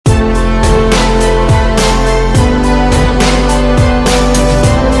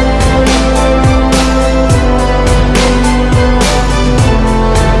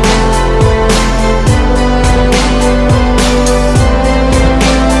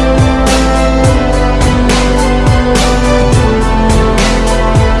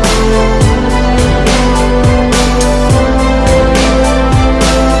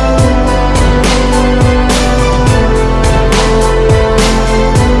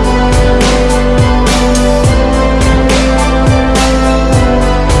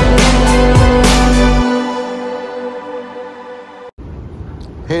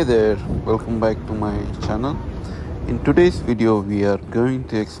Hey there, welcome back to my channel. In today's video we are going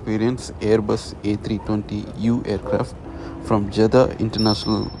to experience Airbus A320 aircraft from Jeddah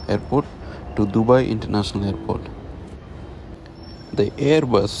International Airport to Dubai International Airport. The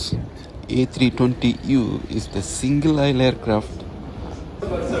Airbus A320 is the single aisle aircraft.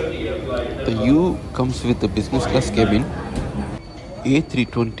 The U comes with the business class cabin.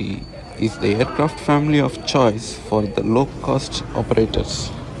 A320 is the aircraft family of choice for the low-cost operators.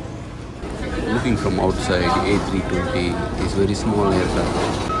 Looking from outside, A320 is very small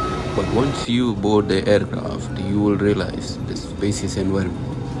aircraft. But once you board the aircraft, you will realize the spacious environment.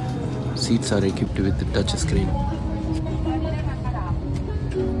 Seats are equipped with the touch screen.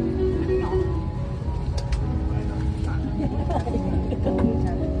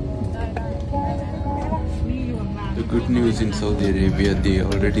 The good news in Saudi Arabia, they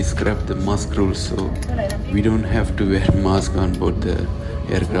already scrapped the mask rules, so we don't have to wear mask on board the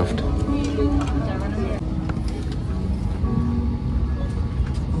aircraft.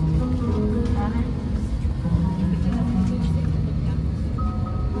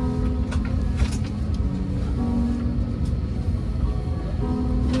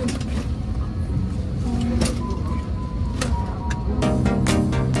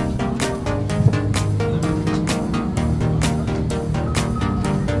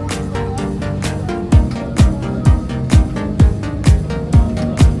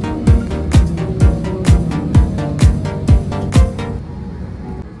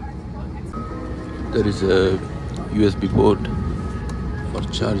 There is a USB port for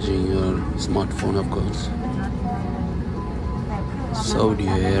charging your smartphone, of course.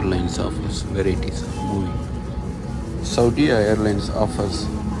 Saudia Airlines offers varieties of movies. Saudia Airlines offers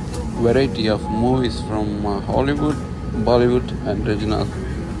variety of movies from Hollywood, Bollywood and regional.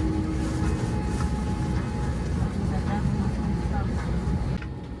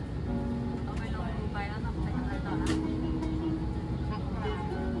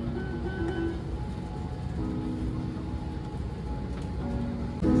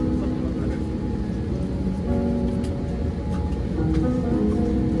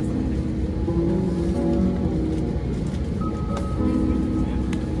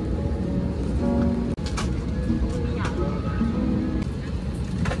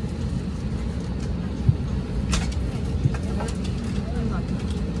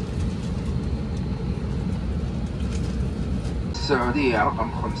 السعودية رقم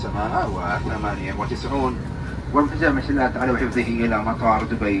 598 وانفجار مشلات على وحفظه إلى مطار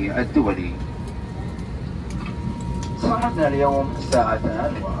دبي الدولي. صعدنا اليوم الساعة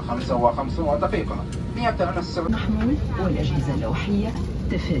 2:55 نيابة عن السعودية محمول والأجهزة اللوحية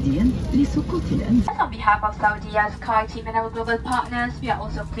تفاديا لسقوط الأمن. On behalf of Saudia Sky Team and our global partners, we are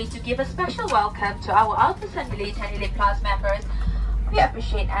also pleased to give a special welcome to our Ultrasound Elite and Elite Plus members. We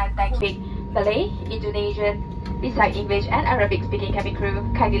appreciate and thank you. Malay, Indonesian, beside English and Arabic speaking cabin crew,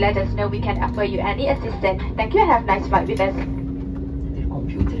 kindly let us know we can offer you any assistance. Thank you and have a nice flight with us.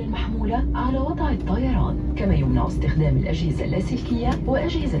 الكمبيوتر المحمولة على وضع الطيران، كما يمنع استخدام الأجهزة اللاسلكية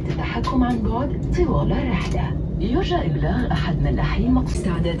وأجهزة التحكم عن بعد طوال الرحلة. يرجى إبلاغ أحد ملاحين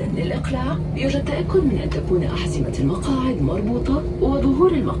استعدادا للإقلاع. يرجى التأكد من أن تكون أحزمة المقاعد مربوطة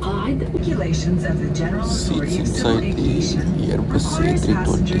وظهور المقاعد. Regulations of the General Authority of Civil Aviation Airbus requires A320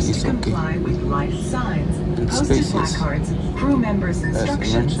 passengers is to comply with life signs, posted placards, crew members'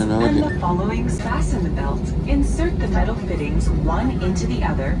 instructions, and the following: fasten the belt, insert the metal fittings one into the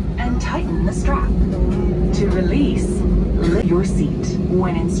other, and tighten the strap. To release, lift your seat.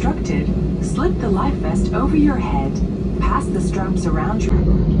 When instructed, slip the life vest over your head, pass the straps around your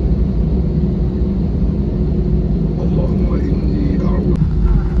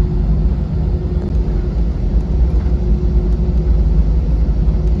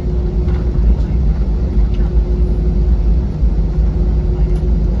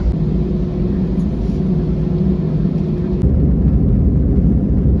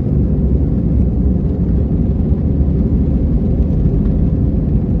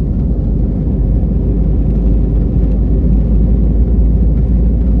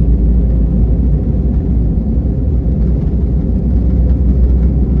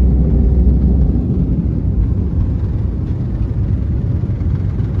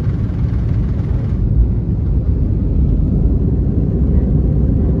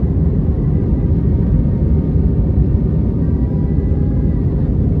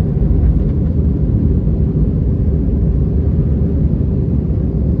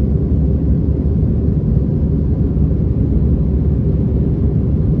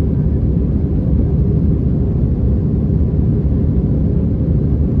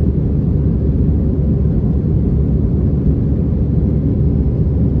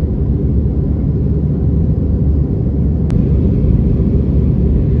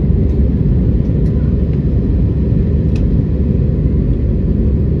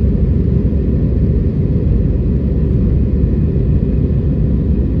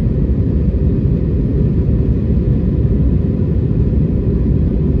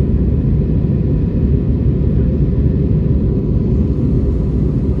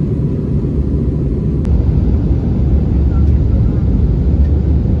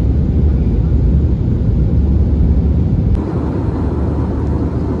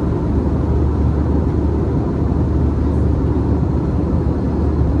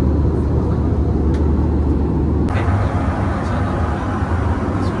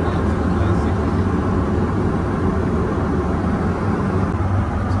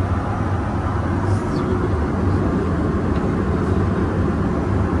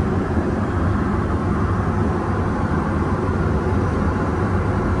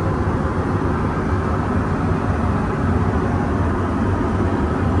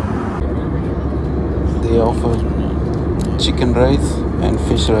offer chicken rice and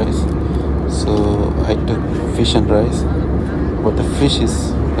fish rice, so I took fish and rice, but the fish is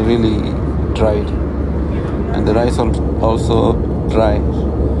really dried and the rice also dry.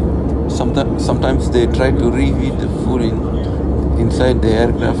 Sometimes they try to reheat the food inside the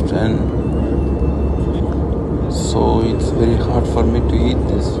aircraft, and so it's very hard for me to eat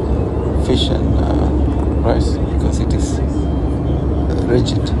this fish and rice because it is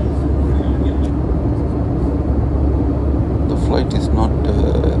rigid. The flight is not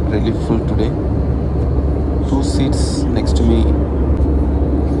really full today. 2 seats next to me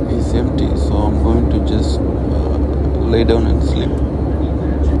is empty, so I'm going to just lay down and sleep.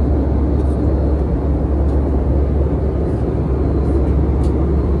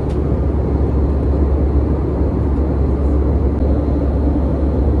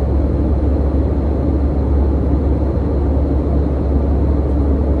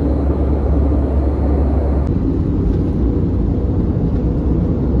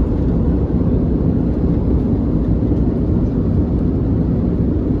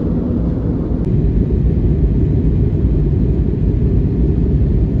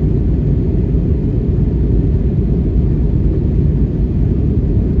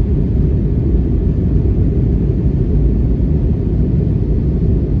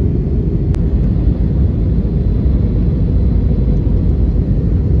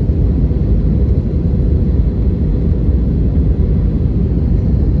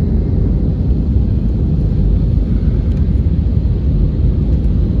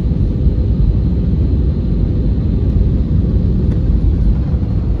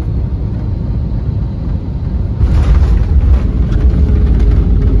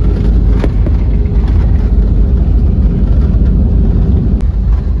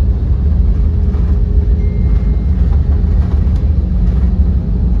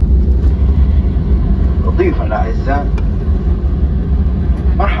 الأعزاء،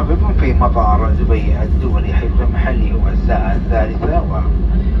 مرحبا بكم في مطار دبي الدولي، حيث محلي هو الساعة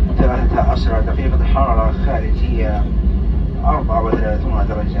 3:13 الحرارة الخارجية 34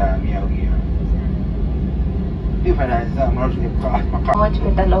 درجة مئوية. ضيوفنا الأعزاء، نرجو إبقاء مقام.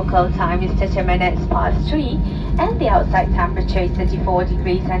 With the local time is 30 minutes past 3 and the outside temperature is 34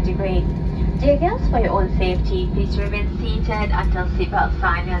 degrees centigrade. Dear guests, for your own safety, please remain seated until seatbelt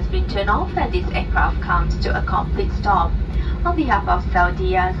sign has been turned off and this aircraft comes to a complete stop. On behalf of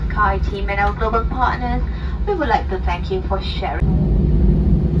Saudia Sky team and our global partners, we would like to thank you for sharing.